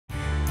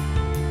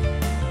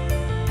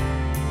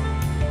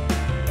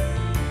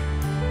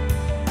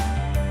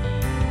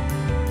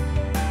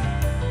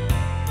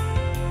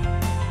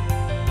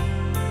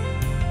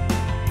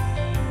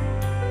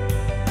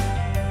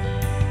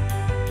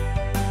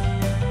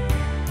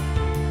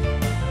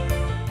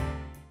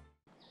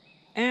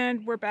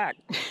And we're back.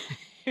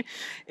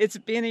 It's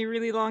been a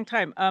really long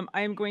time.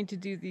 I am going to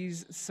do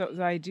these so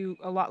that I do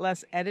a lot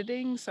less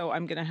editing, so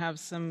I'm going to have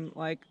some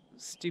like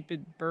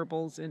stupid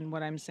burbles in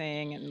what I'm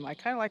saying and like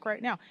kind of like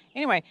right now.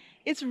 Anyway,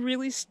 it's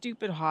really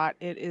stupid hot.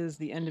 It is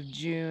the end of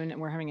June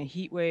and we're having a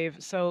heat wave.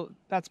 So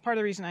that's part of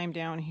the reason I'm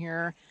down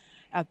here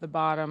at the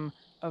bottom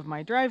of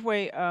my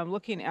driveway,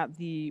 looking at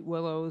the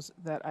willows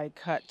that I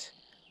cut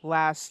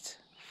last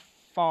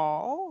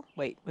fall.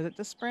 Wait, was it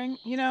the spring?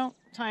 You know,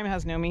 time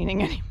has no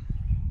meaning anymore.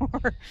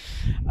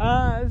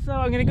 So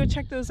I'm gonna go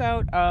check those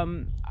out.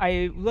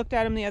 I looked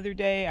at them the other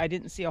day. I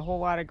didn't see a whole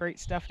lot of great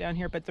stuff down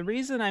here, but the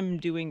reason I'm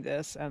doing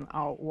this, and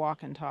I'll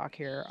walk and talk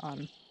here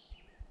on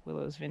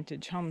Willow's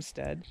Vintage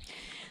Homestead.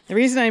 The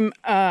reason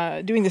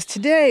I'm doing this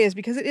today is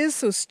because it is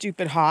so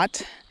stupid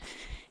hot,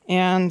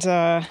 and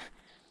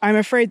I'm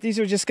afraid these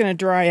are just gonna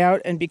dry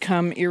out and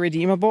become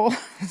irredeemable.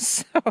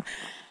 So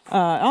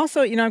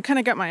also, you know, I've kind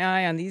of got my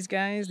eye on these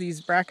guys,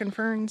 these bracken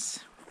ferns.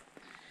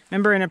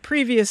 Remember in a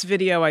previous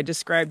video, I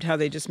described how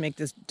they just make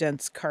this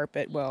dense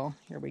carpet. Well,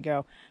 here we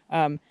go.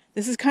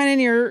 This is kind of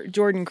near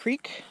Jordan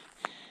Creek.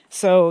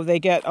 So they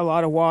get a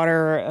lot of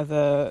water.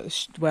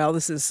 Well,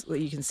 this is,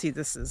 you can see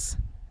this is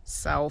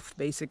south,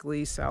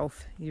 basically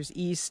south. Here's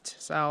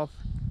east, south,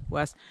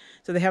 west.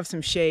 So they have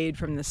some shade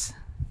from this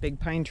big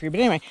pine tree. But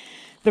anyway,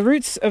 the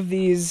roots of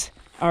these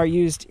are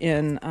used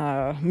in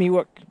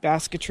Miwuk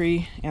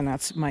basketry, and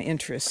that's my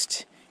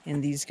interest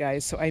in these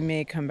guys. So I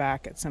may come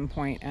back at some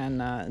point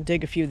and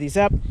dig a few of these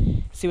up,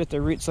 see what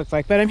their roots look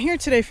like. But I'm here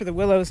today for the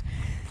willows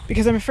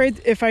because I'm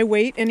afraid if I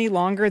wait any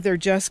longer, they're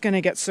just going to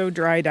get so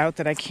dried out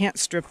that I can't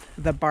strip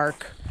the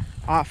bark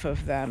off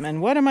of them.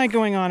 And what am I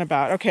going on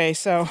about? Okay,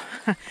 so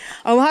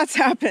a lot's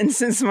happened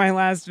since my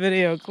last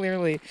video,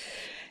 clearly.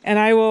 And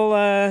I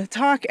will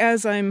talk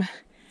as I'm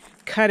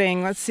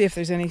cutting. Let's see if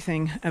there's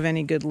anything of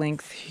any good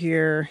length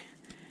here.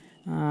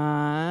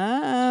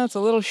 It's a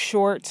little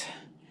short,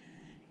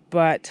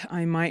 but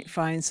I might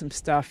find some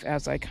stuff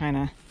as I kind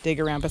of dig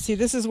around. But see,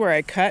 this is where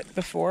I cut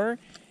before.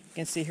 You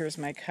can see here's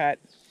my cut,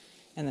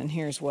 and then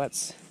here's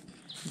what's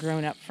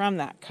grown up from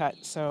that cut.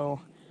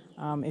 So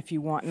if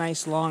you want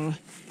nice long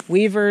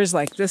weavers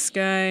like this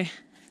guy,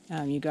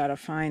 you got to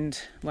find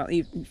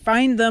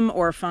them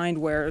or find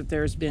where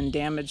there's been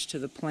damage to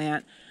the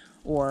plant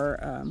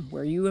or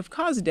where you have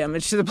caused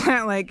damage to the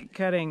plant, like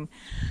cutting.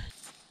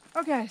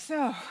 Okay,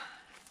 so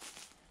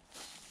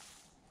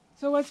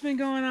what's been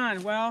going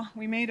on? Well,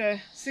 we made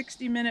a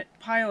 60-minute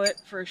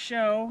pilot for a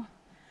show.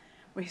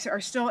 We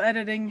are still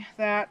editing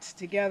that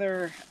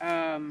together.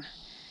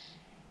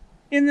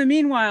 In the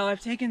meanwhile, I've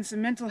taken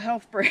some mental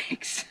health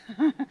breaks.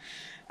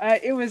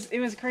 It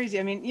was crazy.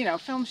 I mean, you know,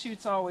 film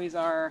shoots always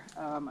are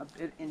a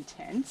bit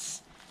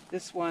intense.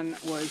 This one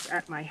was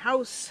at my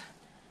house,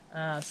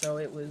 so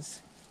it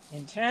was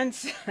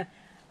intense.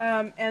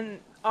 And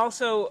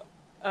also,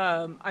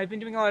 I've been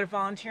doing a lot of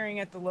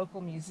volunteering at the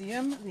local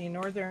museum, the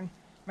Northern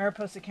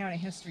Mariposa County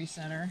History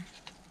Center.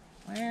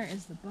 Where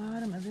is the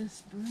bottom of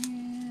this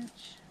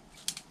branch?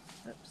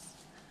 Oops.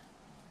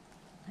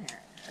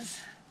 There it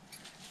is.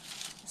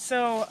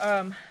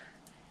 So,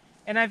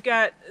 and I've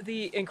got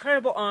the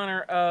incredible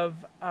honor of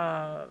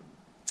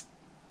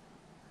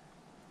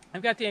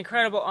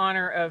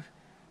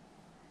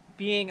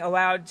being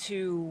allowed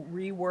to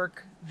rework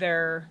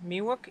their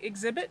Miwok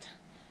exhibit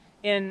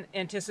in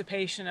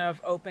anticipation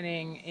of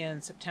opening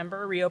in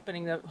September,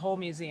 reopening the whole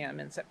museum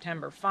in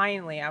September,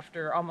 finally,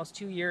 after almost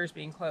 2 years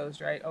being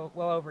closed, right? Oh,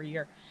 well over a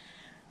year.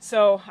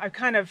 So I've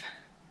kind of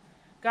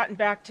gotten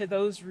back to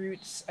those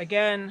roots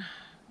again.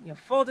 You know,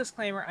 full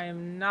disclaimer, I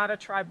am not a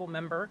tribal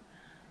member.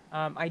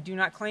 I do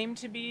not claim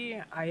to be.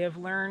 I have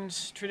learned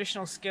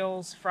traditional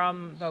skills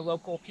from the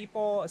local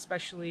people,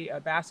 especially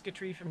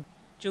basketry from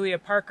Julia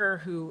Parker,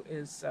 who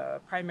is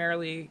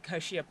primarily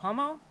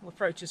Kashiapomo,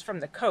 which is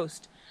from the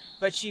coast,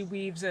 but she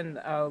weaves in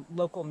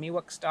local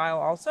Miwok style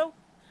also.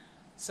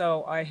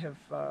 So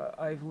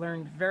I've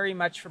learned very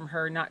much from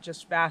her, not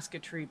just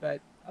basketry, but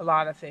a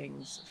lot of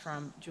things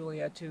from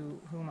Julia, to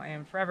whom I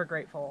am forever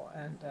grateful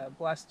and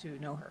blessed to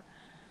know her.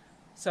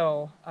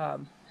 So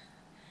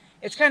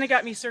it's kind of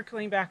got me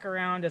circling back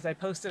around, as I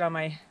posted on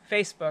my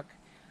Facebook,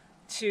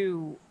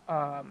 to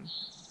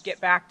get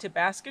back to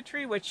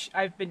basketry, which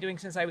I've been doing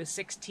since I was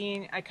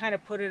 16. I kind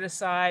of put it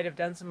aside. I've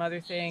done some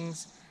other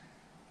things,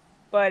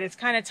 but it's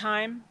kind of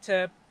time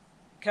to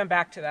come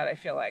back to that, I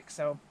feel like.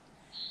 So,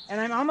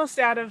 and I'm almost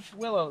out of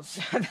willows.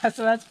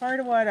 So that's part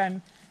of what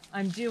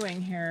I'm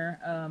doing here.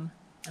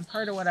 And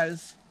part of what I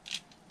was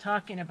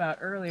talking about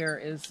earlier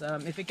is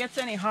if it gets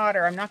any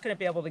hotter, I'm not going to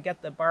be able to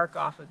get the bark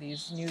off of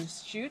these new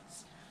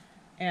shoots.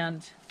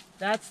 And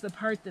that's the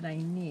part that I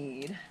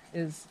need,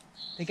 is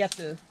to get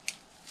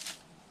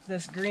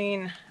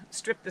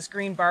strip this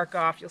green bark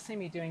off. You'll see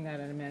me doing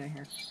that in a minute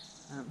here.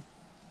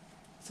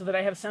 So that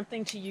I have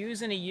something to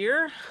use in a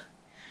year,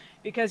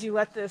 because you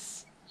let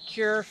this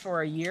cure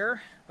for a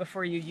year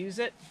before you use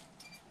it.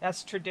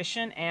 That's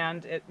tradition,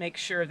 and it makes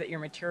sure that your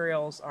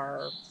materials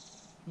are,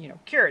 you know,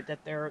 cured,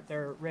 that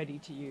they're ready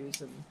to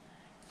use. And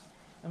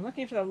I'm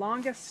looking for the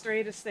longest,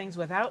 straightest things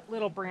without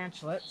little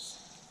branchlets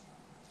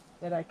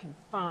that I can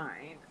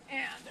find.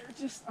 And there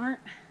just aren't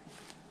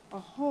a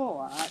whole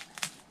lot.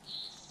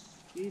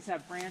 These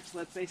have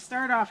branchlets. They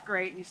start off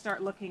great and you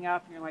start looking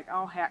up and you're like,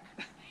 oh heck,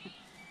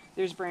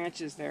 there's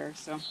branches there.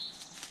 So,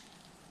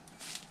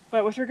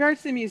 but with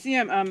regards to the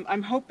museum,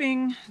 I'm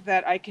hoping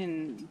that I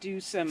can do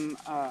some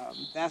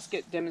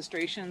basket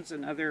demonstrations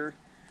and other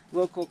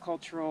local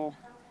cultural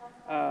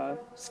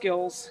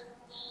skills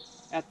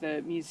at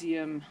the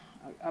museum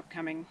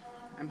upcoming.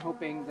 I'm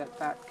hoping that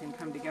that can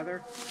come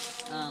together.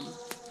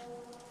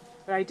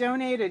 But I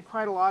donated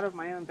quite a lot of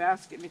my own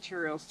basket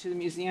materials to the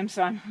museum,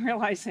 so I'm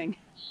realizing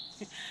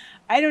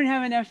I don't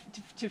have enough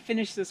to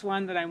finish this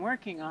one that I'm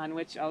working on,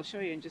 which I'll show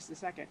you in just a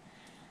second.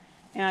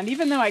 And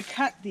even though I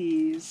cut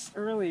these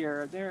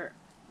earlier, they're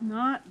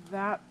not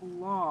that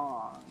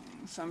long.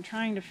 So I'm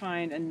trying to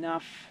find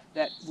enough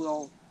that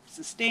will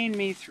sustain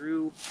me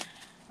through,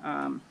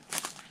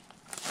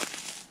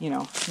 you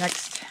know,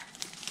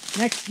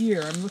 next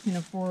year. I'm looking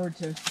forward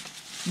to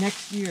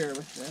next year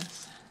with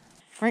this.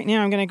 Right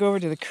now I'm going to go over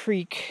to the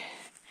creek,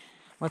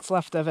 what's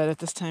left of it at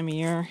this time of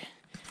year.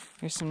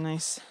 There's some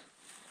nice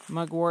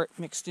mugwort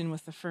mixed in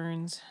with the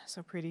ferns.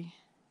 So pretty.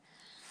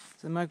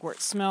 So the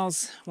mugwort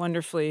smells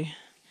wonderfully.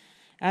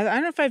 I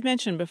don't know if I've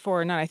mentioned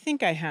before or not. I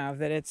think I have,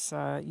 that it's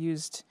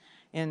used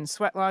in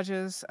sweat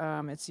lodges.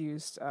 It's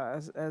used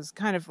as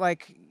kind of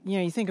like, you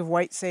know, you think of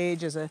white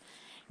sage as a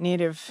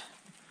native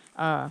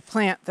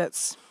plant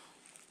that's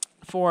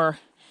for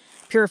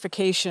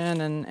purification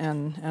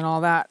and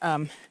all that.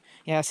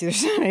 Yeah, see,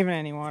 there's not even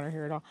any water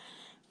here at all.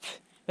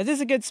 But this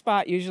is a good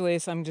spot usually,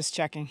 so I'm just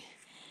checking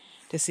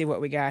to see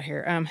what we got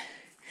here.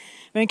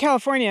 But in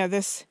California,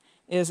 this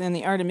is in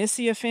the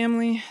Artemisia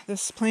family,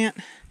 this plant,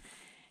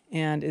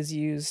 and is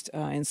used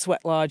in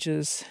sweat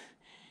lodges,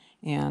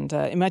 and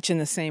much in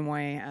the same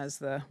way as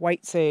the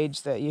white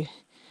sage that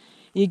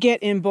you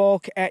get in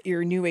bulk at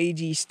your New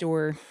Agey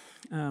store.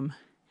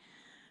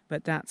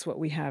 But that's what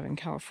we have in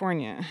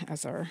California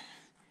as our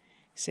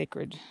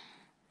sacred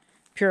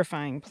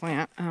purifying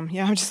plant.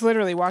 Yeah, I'm just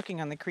literally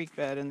walking on the creek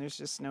bed and there's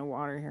just no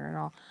water here at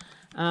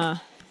all.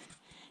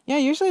 Yeah,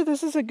 usually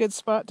this is a good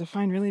spot to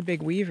find really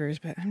big weavers,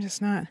 but I'm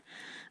just not.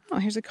 Oh,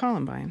 here's a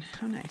columbine.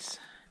 How nice.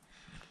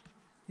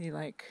 They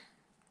like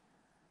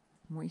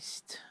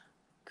moist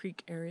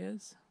creek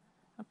areas.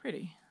 How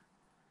pretty.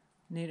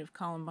 Native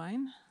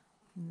columbine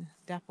in the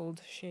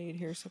dappled shade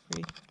here, so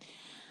pretty.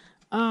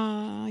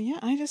 Yeah,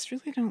 I just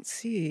really don't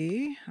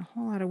see a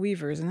whole lot of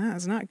weavers, and that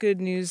is not good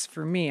news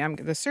for me.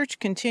 The search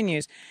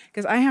continues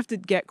because I have to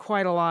get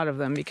quite a lot of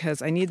them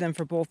because I need them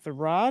for both the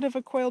rod of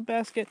a coiled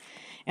basket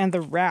and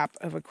the wrap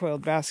of a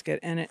coiled basket,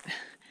 and it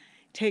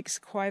takes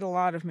quite a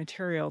lot of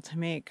material to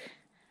make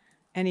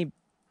any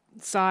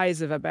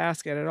size of a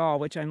basket at all,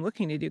 which I'm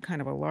looking to do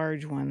kind of a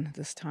large one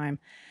this time.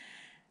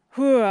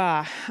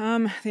 Yeah,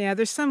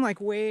 there's some like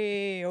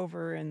way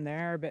over in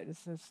there, but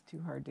it's just too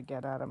hard to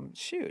get at them.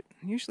 Shoot,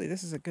 usually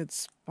this is a good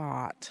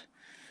spot.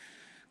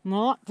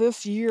 Not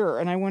this year,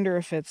 and I wonder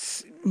if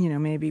it's, you know,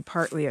 maybe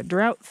partly a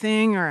drought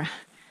thing or a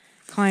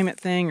climate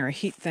thing or a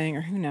heat thing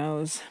or who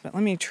knows. But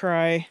let me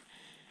try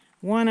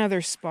one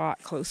other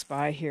spot close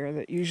by here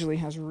that usually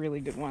has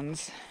really good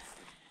ones.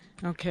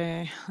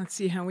 Okay, let's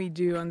see how we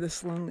do on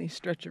this lonely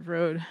stretch of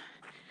road.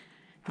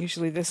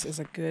 Usually this is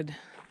a good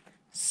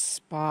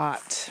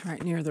spot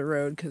right near the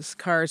road because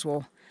cars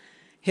will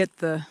hit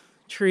the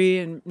tree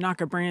and knock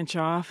a branch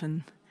off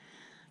and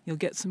you'll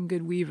get some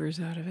good weavers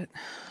out of it.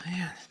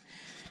 Yeah,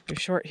 they're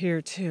short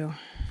here too.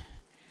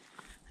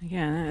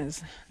 Again, that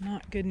is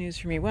not good news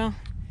for me. Well,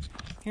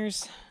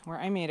 here's where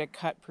I made a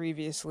cut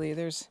previously.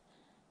 There's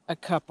a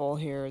couple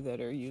here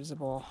that are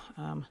usable.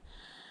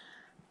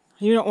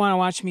 You don't want to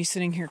watch me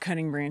sitting here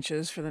cutting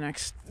branches for the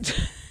next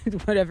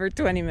whatever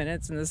 20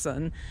 minutes in the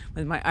sun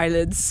with my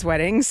eyelids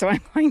sweating, so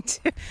I'm going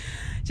to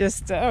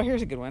just oh,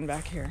 here's a good one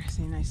back here.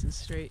 See, nice and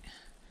straight.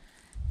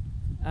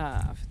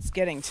 If it's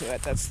getting to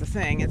it, that's the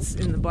thing. It's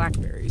in the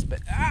blackberries,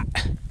 but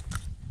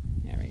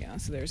there we go.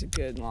 So there's a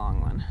good long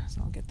one.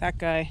 So I'll get that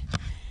guy.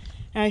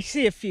 And I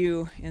see a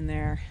few in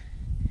there.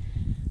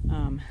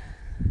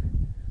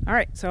 All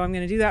right, so I'm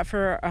going to do that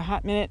for a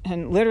hot minute,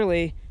 and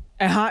literally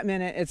a hot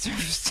minute. It's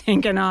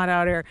stinking hot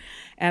out here,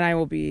 and I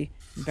will be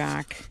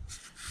back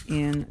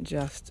in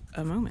just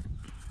a moment.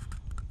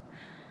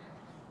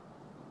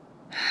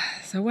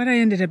 So what I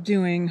ended up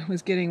doing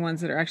was getting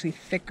ones that are actually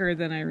thicker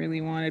than I really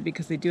wanted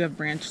because they do have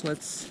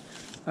branchlets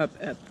up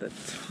at the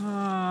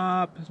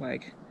top,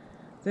 like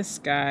this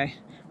guy.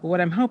 But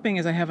what I'm hoping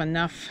is I have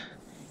enough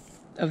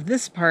of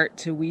this part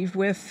to weave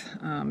with,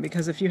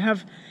 because if you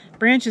have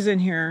branches in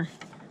here,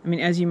 I mean,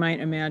 as you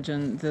might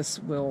imagine, this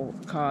will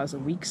cause a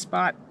weak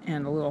spot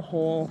and a little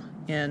hole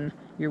in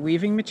your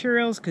weaving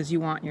materials because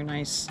you want your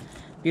nice,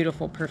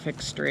 beautiful,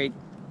 perfect, straight,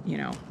 you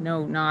know,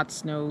 no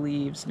knots, no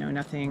leaves, no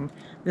nothing.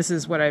 This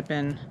is what I've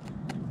been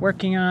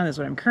working on. This is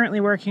what I'm currently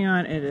working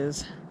on. It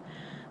is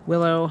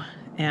Willow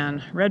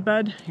and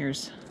Redbud.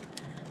 Here's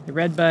the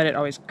Redbud. It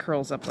always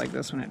curls up like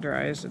this when it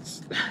dries.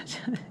 It's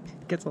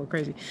gets a little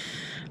crazy.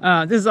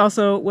 This is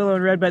also Willow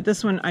and Redbud.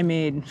 This one I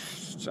made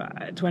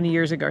 20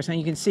 years ago. So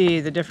you can see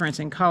the difference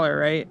in color,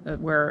 right?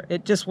 Where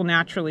it just will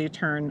naturally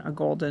turn a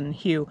golden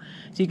hue.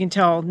 So you can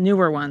tell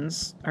newer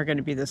ones are going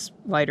to be this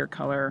lighter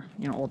color,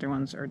 you know, older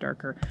ones are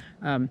darker.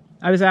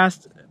 I was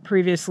asked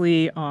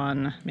previously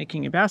on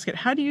making a basket,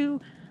 how do you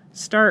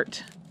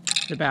start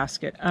the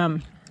basket?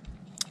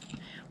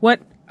 What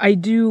I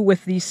do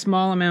with the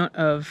small amount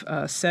of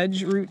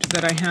sedge root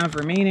that I have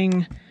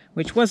remaining,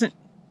 which wasn't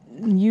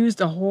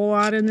used a whole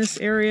lot in this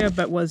area,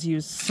 but was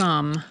used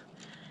some,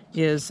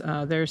 is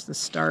there's the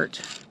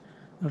start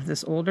of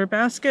this older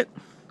basket.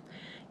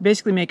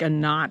 Basically make a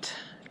knot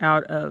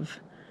out of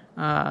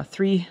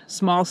 3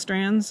 small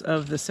strands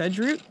of the sedge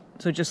root.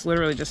 So just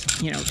literally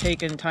just, you know,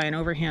 take and tie an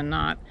overhand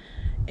knot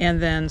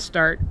and then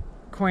start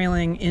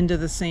coiling into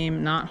the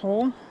same knot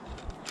hole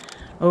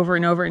over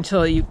and over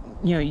until you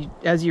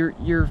have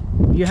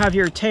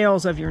your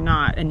tails of your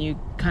knot, and you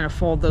kind of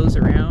fold those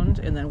around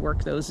and then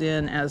work those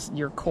in as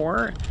your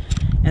core.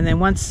 And then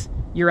once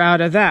you're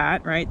out of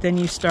that, right, then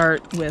you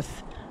start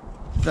with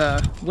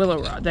the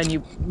willow rod. Then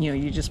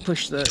you just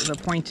push the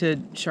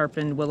pointed,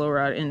 sharpened willow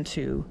rod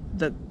into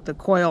the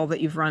coil that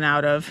you've run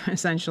out of,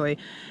 essentially,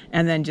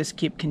 and then just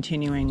keep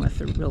continuing with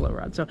the willow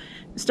rod. So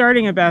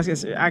starting a basket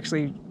is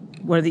actually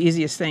one of the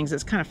easiest things.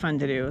 It's kind of fun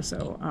to do.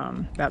 So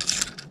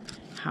that's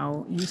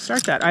how you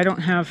start that. I don't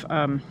have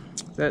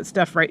the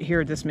stuff right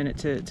here at this minute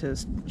to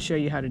show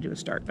you how to do a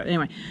start. But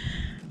anyway,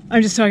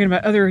 I'm just talking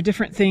about other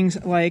different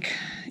things, like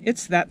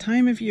it's that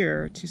time of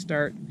year to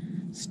start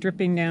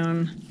stripping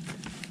down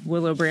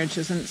willow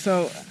branches. And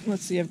so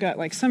let's see, I've got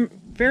like some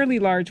fairly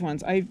large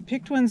ones. I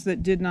picked ones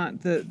that did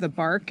not, the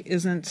bark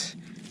isn't,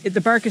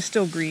 the bark is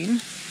still green.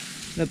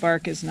 The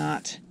bark is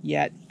not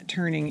yet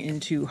turning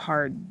into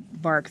hard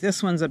bark.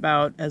 This one's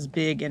about as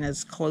big and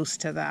as close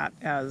to that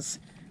as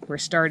we're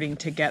starting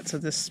to get, so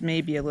this may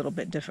be a little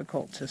bit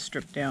difficult to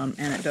strip down,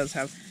 and it does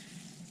have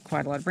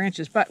quite a lot of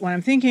branches. But what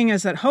I'm thinking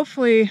is that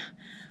hopefully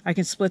I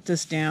can split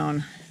this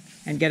down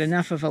and get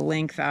enough of a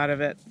length out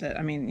of it that,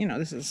 I mean, you know,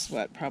 this is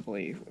what,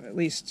 probably at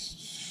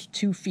least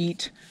 2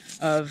 feet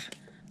of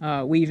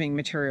weaving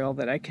material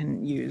that I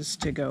can use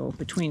to go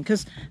between.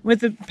 Because with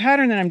the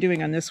pattern that I'm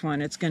doing on this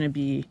one, it's going to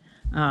be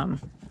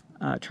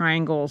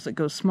triangles that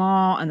go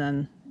small and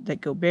then that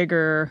go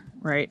bigger,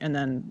 right? And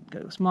then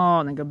go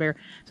small and then go bigger.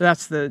 So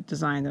that's the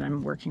design that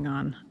I'm working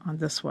on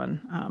this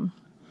one.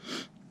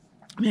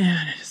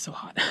 Man, it is so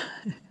hot.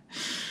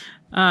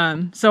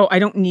 So I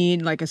don't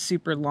need like a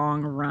super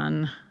long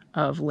run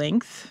of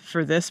length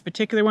for this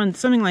particular one.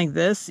 Something like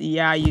this,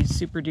 yeah, you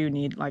super do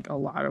need like a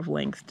lot of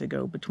length to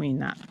go between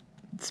that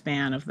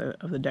span of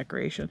the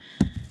decoration.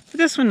 For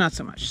this one, not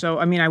so much. So,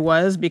 I mean,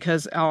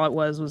 because all it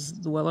was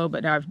the willow,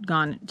 but now I've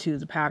gone to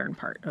the pattern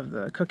part of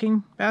the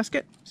cooking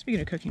basket.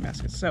 Speaking of cooking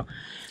baskets, so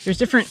there's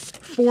different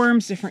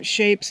forms, different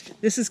shapes.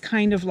 This is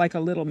kind of like a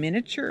little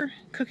miniature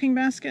cooking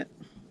basket.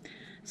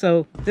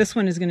 So this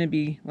one is going to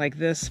be like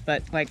this,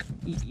 but like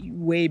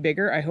way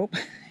bigger, I hope.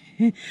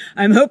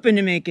 I'm hoping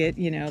to make it,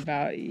 you know,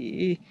 about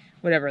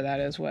whatever that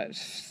is, what,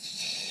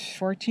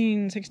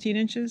 14, 16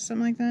 inches,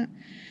 something like that.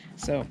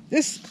 So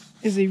this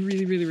is a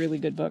really, really, really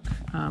good book.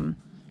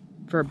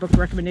 For book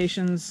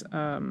recommendations,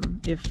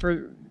 if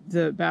for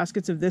the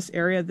baskets of this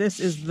area, this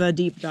is the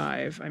deep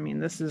dive. I mean,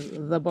 this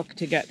is the book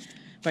to get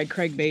by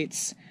Craig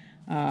Bates.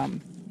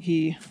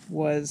 He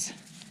was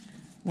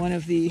one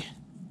of the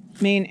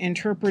main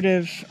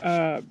interpretive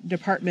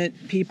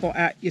department people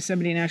at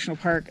Yosemite National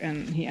Park,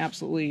 and he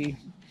absolutely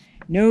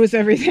knows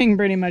everything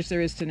pretty much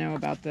there is to know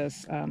about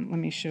this. Let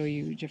me show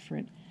you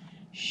different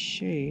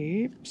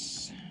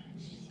shapes.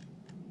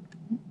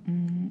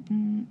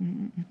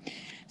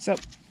 So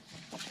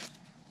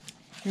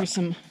here's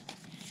some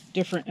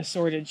different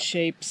assorted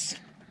shapes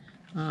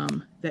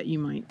that you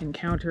might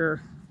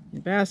encounter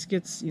in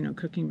baskets, you know,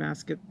 cooking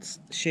baskets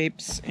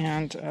shapes,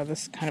 and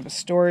this kind of a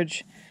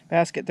storage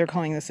basket. They're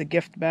calling this a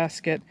gift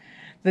basket.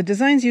 The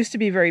designs used to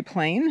be very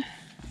plain.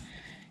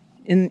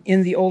 In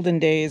the olden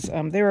days,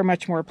 they were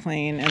much more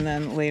plain, and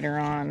then later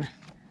on,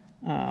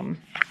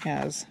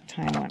 as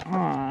time went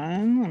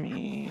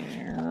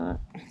on,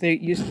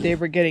 they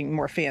were getting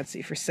more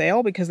fancy for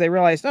sale because they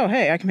realized, oh,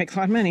 hey, I can make a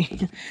lot of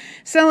money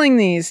selling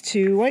these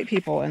to white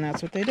people, and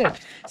that's what they did.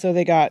 So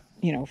they got,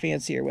 you know,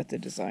 fancier with the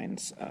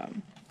designs.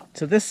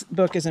 So this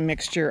book is a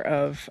mixture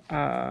of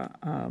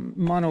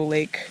Mono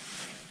Lake,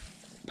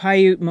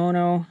 Paiute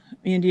Mono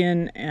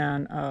Indian,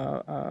 and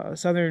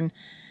Southern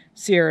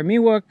Sierra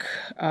Miwuk,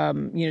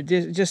 you know,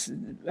 just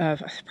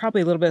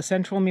probably a little bit of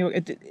Central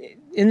Miwuk.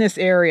 In this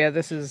area,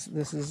 this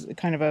is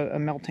kind of a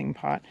melting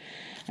pot.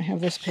 I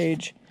have this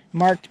page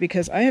marked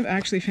because I have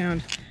actually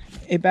found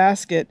a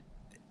basket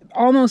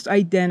almost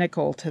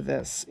identical to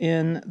this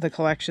in the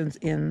collections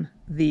in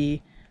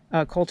the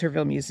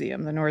Coulterville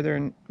Museum. The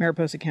Northern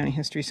Mariposa County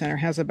History Center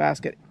has a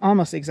basket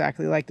almost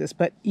exactly like this,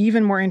 but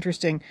even more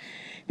interesting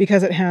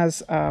because it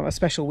has a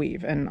special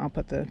weave, and I'll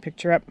put the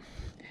picture up.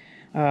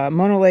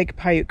 Mono Lake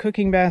Paiute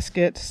cooking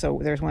basket.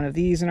 So there's one of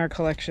these in our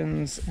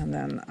collections, and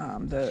then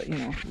the, you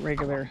know,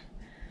 regular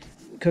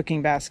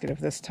cooking basket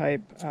of this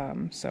type.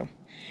 So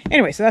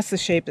anyway, so that's the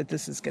shape that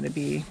this is going to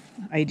be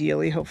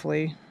ideally,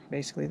 hopefully,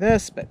 basically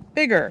this, but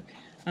bigger.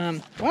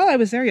 While I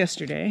was there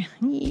yesterday,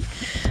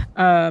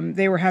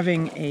 they were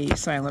having a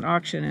silent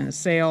auction and a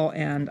sale,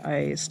 and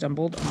I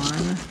stumbled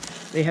on,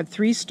 they had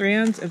 3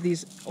 strands of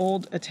these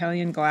old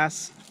Italian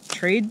glass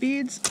trade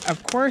beads.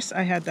 Of course,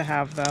 I had to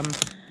have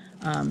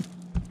them.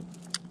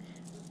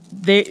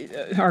 They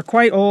are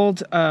quite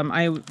old.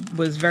 I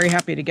was very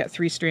happy to get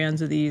 3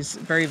 strands of these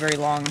very, very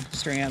long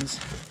strands.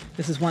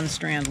 This is 1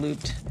 strand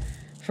looped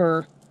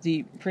for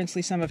the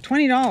princely sum of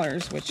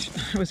 $20, which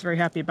I was very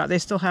happy about. They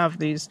still have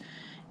these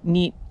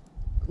neat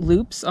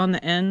loops on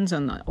the ends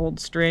and the old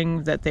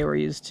string that they were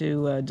used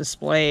to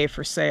display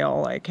for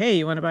sale. Like, hey,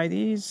 you want to buy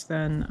these?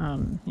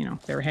 Then, you know,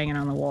 they were hanging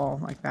on the wall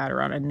like that,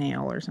 or on a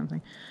nail or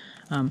something.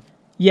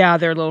 Yeah,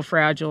 they're a little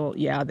fragile.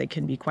 Yeah, they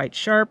can be quite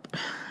sharp.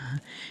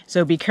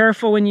 So be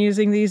careful when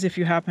using these if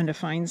you happen to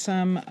find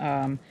some.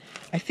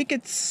 I think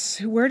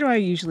it's, where do I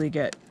usually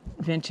get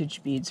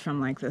vintage beads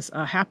from like this?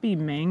 Happy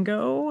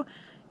Mango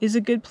is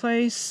a good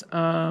place.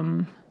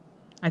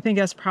 I think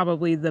that's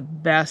probably the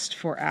best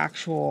for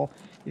actual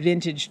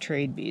vintage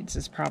trade beads,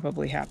 is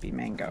probably Happy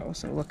Mango.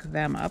 So look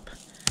them up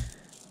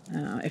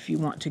if you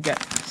want to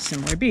get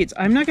similar beads.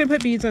 I'm not going to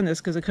put beads on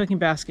this because the cooking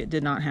basket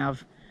did not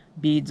have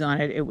beads on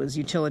it. It was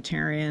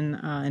utilitarian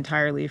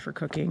entirely for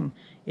cooking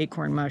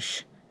acorn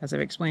mush, as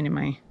I've explained in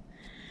my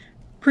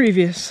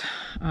previous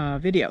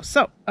video.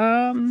 So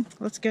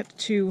let's get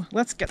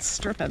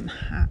stripping.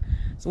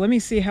 So let me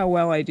see how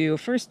well I do.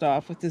 First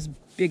off, with this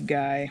big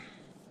guy.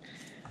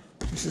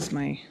 This is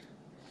my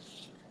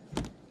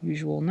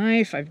usual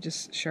knife. I've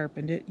just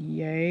sharpened it.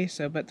 Yay!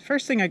 So, but the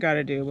first thing I got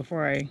to do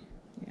before I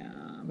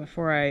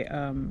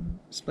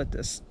split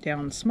this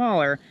down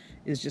smaller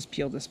is just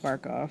peel this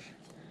bark off.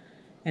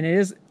 And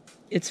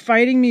it's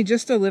fighting me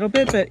just a little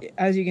bit, but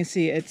as you can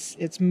see,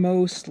 it's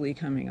mostly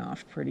coming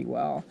off pretty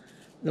well.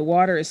 The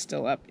water is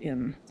still up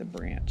in the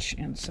branch,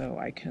 and so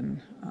I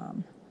can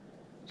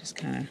just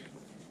kind of,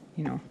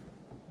 you know,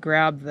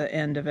 grab the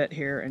end of it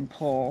here and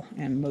pull,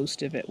 and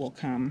most of it will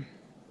come.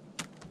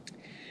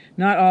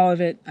 Not all of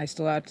it. I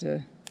still have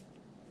to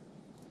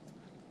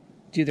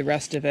do the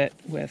rest of it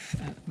with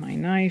my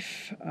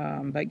knife,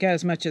 but get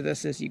as much of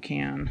this as you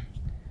can,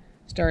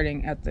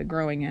 starting at the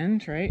growing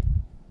end, right?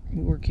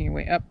 Working your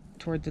way up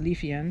toward the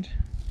leafy end.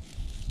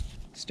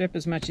 Strip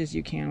as much as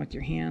you can with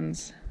your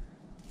hands,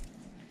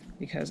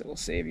 because it will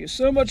save you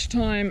so much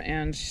time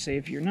and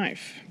save your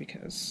knife,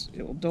 because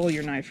it will dull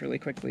your knife really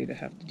quickly to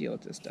have to deal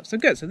with this stuff. So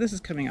good, so this is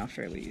coming off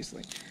fairly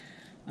easily.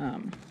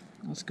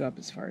 Let's go up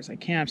as far as I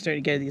can. I'm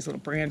starting to get these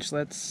little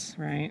branchlets,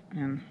 right?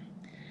 And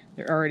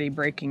they're already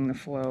breaking the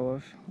flow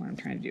of what I'm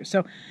trying to do.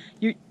 So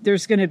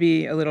there's going to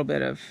be a little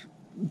bit of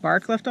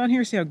bark left on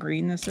here. See how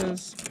green this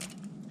is?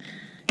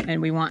 And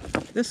we want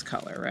this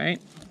color,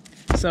 right?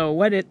 So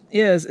what it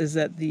is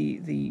that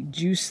the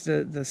juice,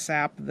 the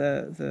sap,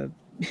 the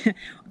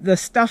the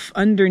stuff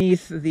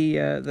underneath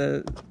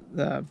the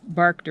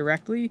bark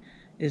directly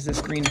is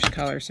this greenish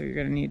color. So you're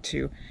going to need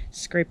to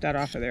scrape that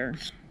off of there,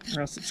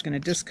 or else it's going to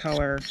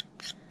discolor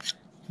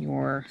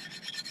your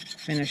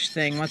finished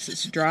thing. Once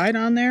it's dried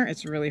on there,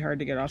 it's really hard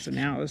to get off. So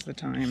now is the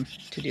time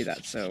to do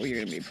that. So you're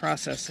going to be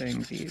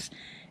processing these.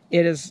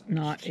 It is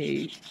not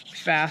a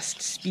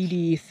fast,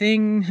 speedy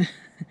thing.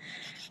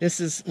 This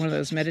is one of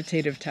those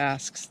meditative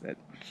tasks that,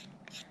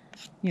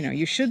 you know,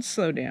 you should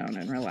slow down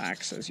and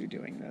relax as you're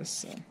doing this.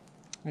 So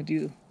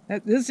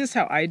this is just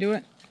how I do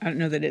it. I don't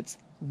know that it's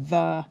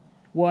the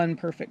one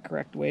perfect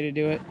correct way to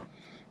do it,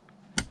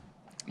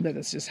 but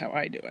that's just how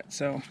I do it.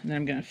 So then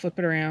I'm going to flip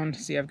it around.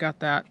 See, I've got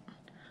that.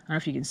 I don't know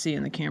if you can see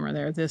in the camera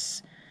there.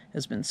 This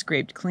has been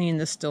scraped clean.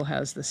 This still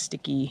has the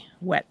sticky,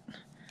 wet,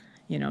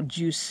 you know,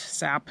 juice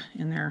sap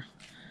in there.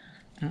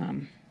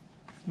 I'm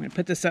going to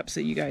put this up so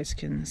you guys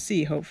can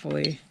see,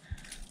 hopefully.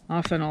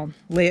 Often I'll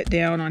lay it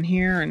down on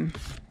here and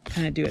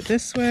kind of do it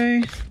this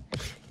way.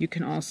 You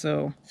can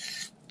also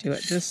do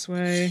it this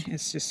way.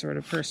 It's just sort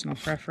of personal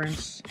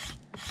preference.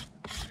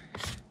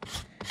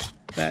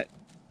 But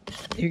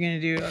you're going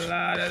to do a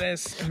lot of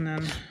this, and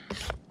then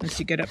once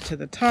you get up to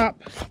the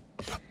top,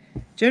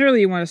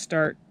 generally you want to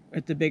start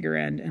at the bigger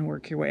end and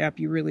work your way up.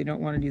 You really don't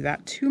want to do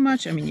that too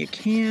much. I mean, you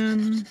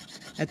can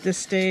at this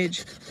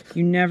stage.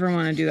 You never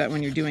want to do that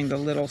when you're doing the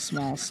little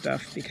small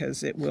stuff,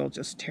 because it will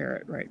just tear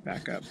it right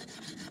back up.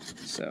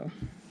 So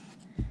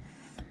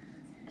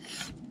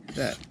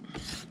that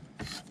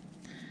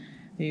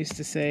they used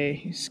to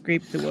say, you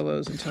scrape the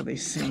willows until they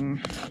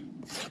sing.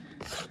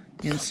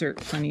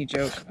 Insert funny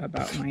joke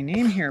about my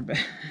name here, but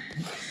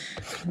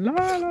la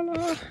la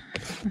la.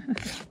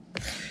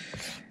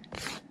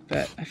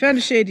 But I found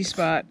a shady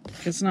spot.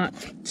 It's not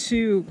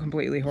too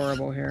completely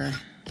horrible here,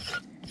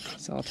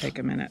 so I'll take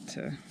a minute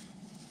to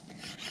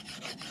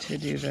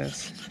do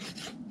this.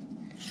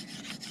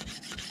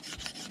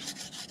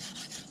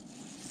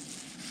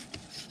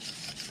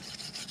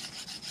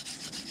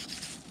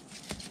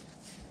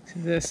 So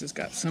this has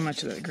got so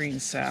much of the green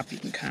sap, you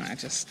can kind of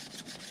just,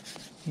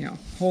 you know,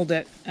 hold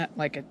it at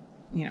like a,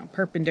 you know,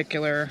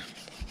 perpendicular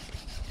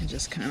and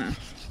just kind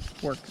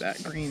of work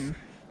that green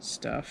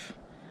stuff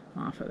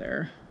off of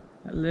there.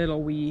 That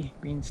little wee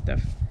green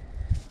stuff.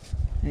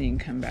 And you can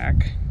come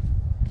back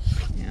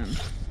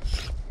and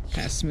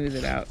kind of smooth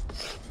it out,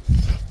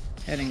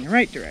 heading the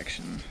right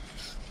direction.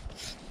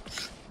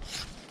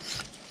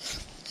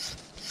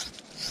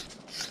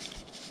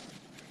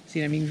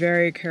 See, I'm being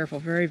very careful,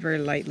 very, very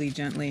lightly,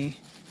 gently,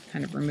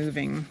 kind of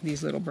removing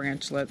these little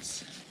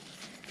branchlets.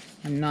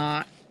 I'm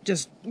not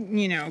just,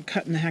 you know,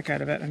 cutting the heck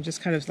out of it. I'm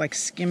just kind of like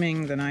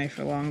skimming the knife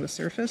along the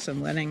surface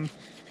and letting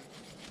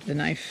the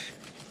knife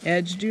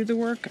edge do the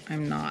work.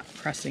 I'm not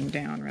pressing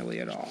down really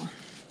at all.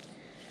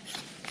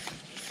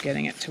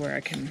 Getting it to where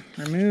I can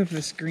remove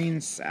this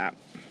green sap.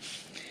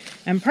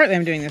 And partly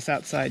I'm doing this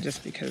outside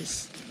just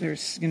because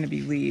there's going to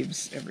be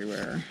leaves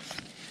everywhere.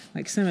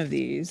 Like some of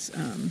these,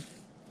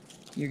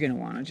 you're going to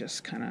want to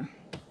just kind of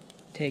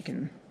take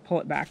and pull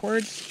it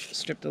backwards,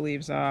 strip the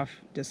leaves off,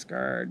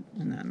 discard,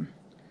 and then,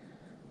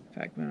 in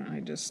fact, why don't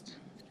I just,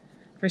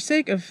 for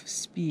sake of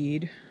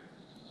speed,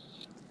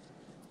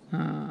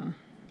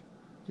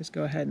 just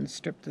go ahead and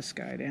strip this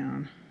guy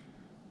down.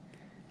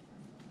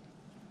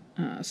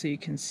 So you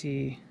can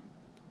see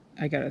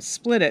I got to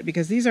split it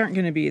because these aren't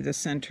going to be the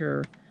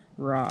center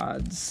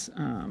rods,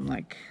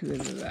 like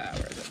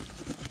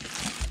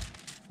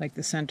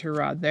the center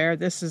rod there.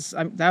 This is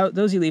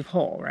those you leave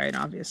whole, right?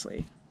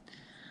 Obviously,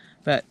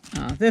 but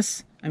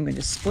this I'm going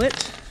to split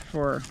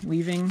for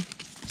weaving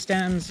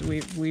stems,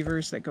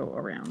 weavers that go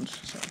around.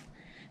 So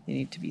they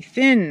need to be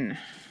thin,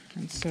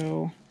 and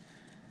so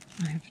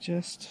I have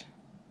just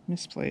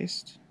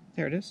misplaced.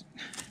 There it is.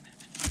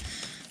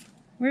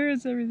 Where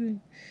is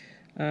everything?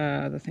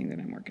 The thing that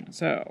I'm working on.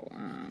 So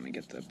let me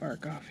get the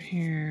bark off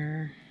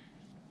here.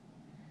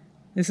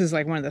 This is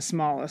like one of the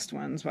smallest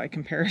ones by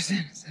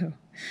comparison. So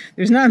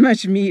there's not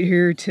much meat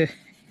here to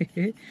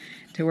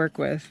to work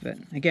with. But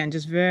again,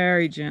 just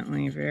very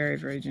gently, very,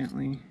 very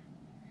gently.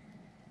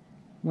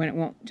 When it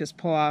won't just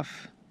pull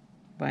off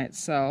by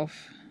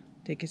itself,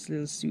 take its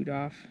little suit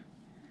off.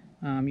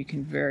 You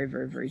can very,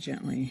 very, very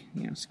gently,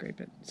 you know, scrape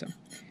it. So,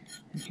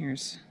 and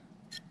here's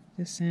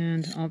this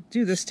end. I'll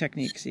do this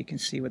technique so you can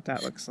see what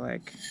that looks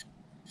like.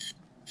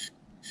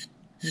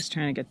 Just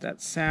trying to get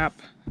that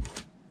sap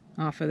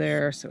off of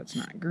there so it's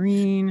not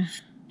green.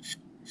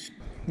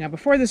 Now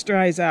before this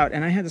dries out,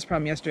 and I had this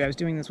problem yesterday, I was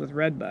doing this with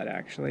Redbud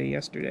actually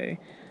yesterday.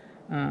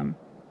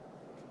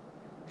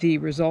 The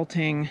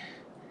resulting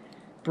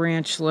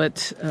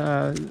branchlet,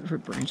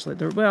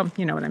 well,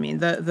 you know what I mean.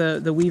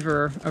 The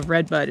weaver of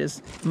Redbud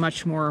is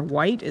much more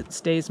white. It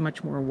stays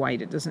much more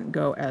white. It doesn't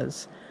go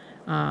as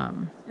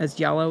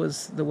yellow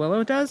as the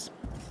Willow does.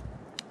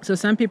 So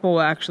some people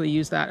will actually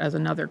use that as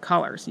another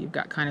color. So you've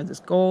got kind of this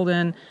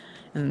golden,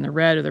 and then the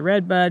red of the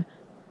Redbud,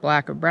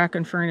 black of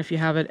bracken fern if you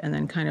have it, and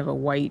then kind of a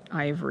white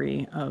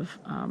ivory of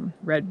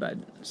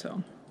Redbud.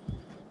 So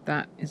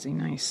that is a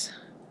nice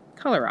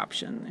color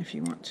option if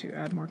you want to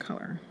add more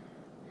color.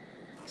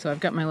 So I've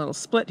got my little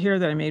split here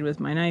that I made with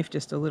my knife,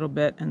 just a little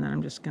bit, and then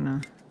I'm just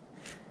gonna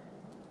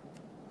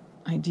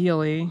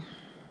ideally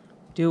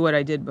do what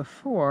I did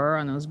before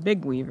on those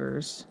big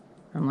weavers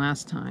from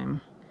last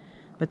time.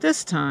 But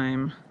this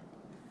time,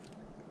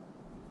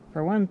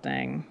 for one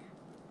thing,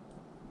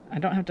 I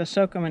don't have to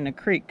soak them in the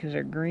creek because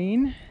they're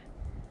green.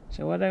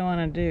 So what I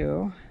want to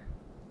do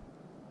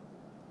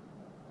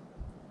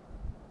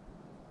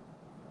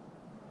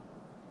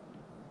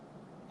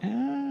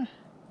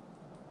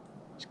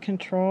just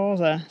control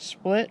the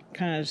split,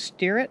 kind of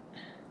steer it,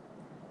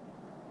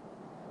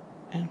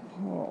 and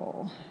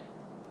pull.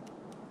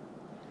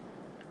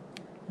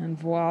 And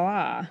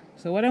voila.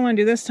 So what I want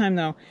to do this time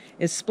though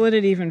is split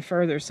it even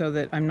further so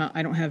that I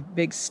don't have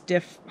big,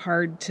 stiff,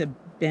 hard to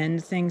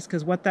bend things,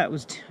 because what that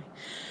was doing,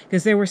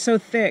 because they were so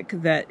thick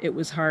that it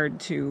was hard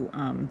to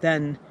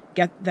then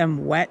get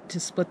them wet to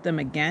split them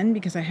again,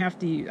 because I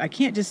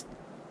can't just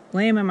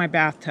lay them in my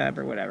bathtub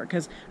or whatever,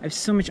 because I have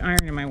so much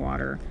iron in my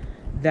water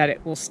that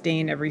it will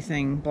stain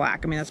everything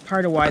black. I mean, that's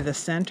part of why the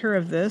center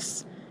of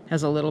this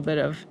has a little bit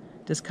of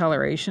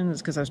discoloration,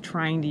 is because I was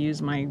trying to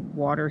use my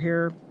water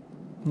here.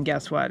 And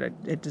guess what?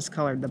 It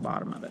discolored the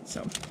bottom of it.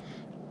 So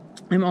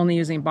I'm only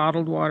using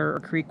bottled water or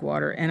creek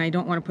water, and I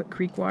don't want to put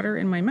creek water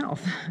in my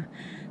mouth.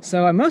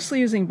 So I'm mostly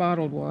using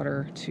bottled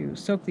water to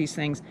soak these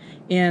things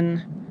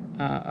in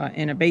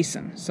a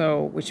basin.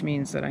 So, which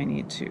means that I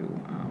need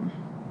to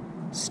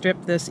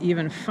strip this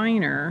even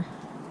finer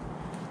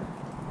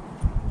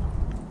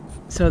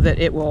so that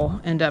it will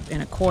end up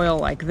in a coil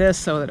like this,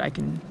 so that I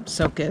can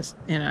soak it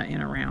in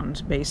a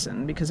round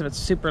basin. Because if it's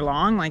super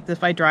long, like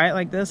if I dry it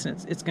like this,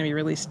 it's going to be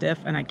really stiff,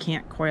 and I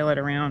can't coil it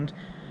around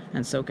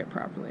and soak it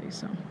properly.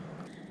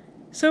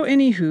 So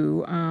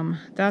anywho,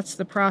 that's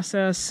the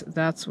process.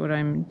 That's what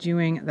I'm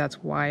doing. That's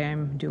why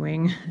I'm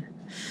doing.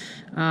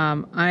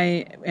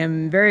 I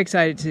am very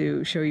excited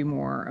to show you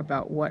more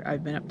about what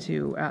I've been up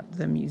to at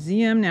the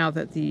museum now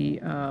that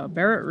the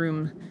Barrett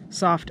Room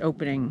soft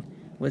opening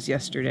was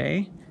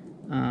yesterday.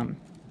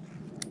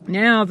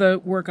 Now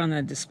the work on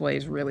the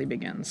displays really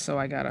begins, so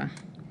I gotta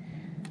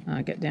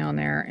get down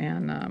there,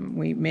 and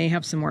we may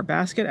have some more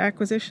basket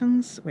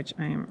acquisitions, which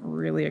I am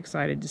really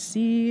excited to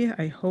see.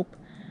 I hope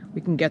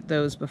we can get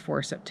those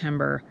before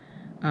September.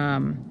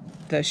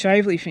 The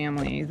Shively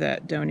family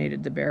that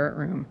donated the Barrett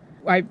room,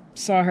 I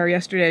saw her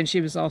yesterday, and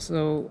she was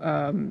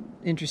also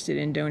interested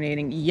in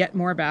donating yet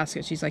more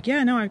baskets. She's like,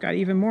 yeah, no, I've got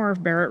even more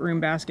Barrett room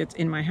baskets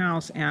in my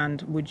house,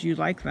 and would you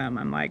like them?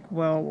 I'm like,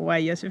 well, why,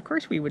 yes, of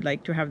course we would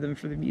like to have them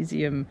for the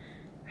museum.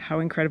 How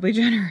incredibly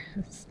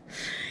generous.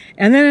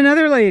 And then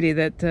another lady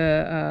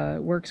that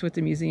works with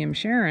the museum,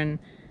 Sharon,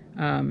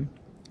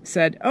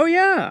 said, oh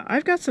yeah,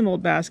 I've got some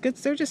old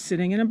baskets. They're just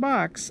sitting in a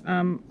box.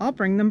 I'll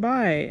bring them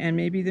by, and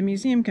maybe the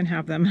museum can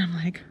have them. And I'm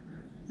like,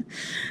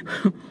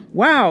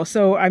 wow.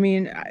 So, I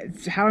mean,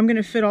 how I'm going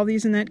to fit all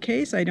these in that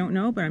case, I don't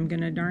know, but I'm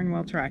going to darn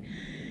well try.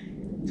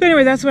 So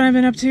anyway, that's what I've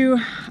been up to.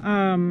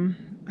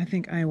 I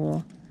think I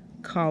will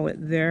call it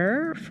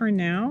there for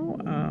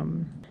now.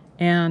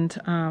 And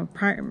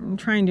try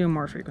and do them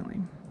more frequently.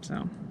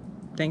 So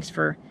thanks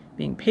for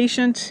being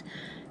patient.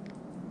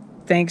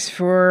 Thanks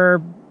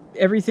for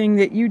everything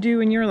that you do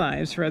in your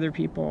lives for other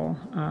people.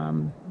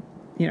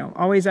 You know,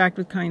 always act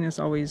with kindness,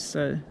 always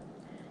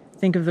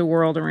think of the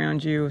world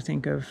around you,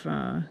 think of,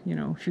 you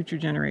know, future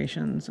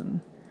generations, and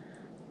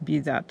be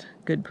that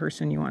good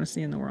person you want to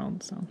see in the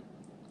world. So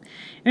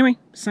anyway,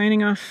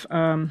 signing off.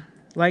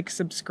 Like,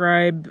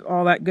 subscribe,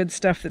 all that good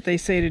stuff that they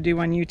say to do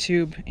on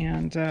YouTube,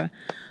 and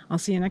I'll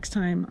see you next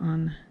time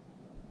on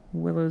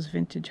Willow's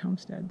Vintage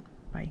Homestead.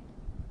 Bye.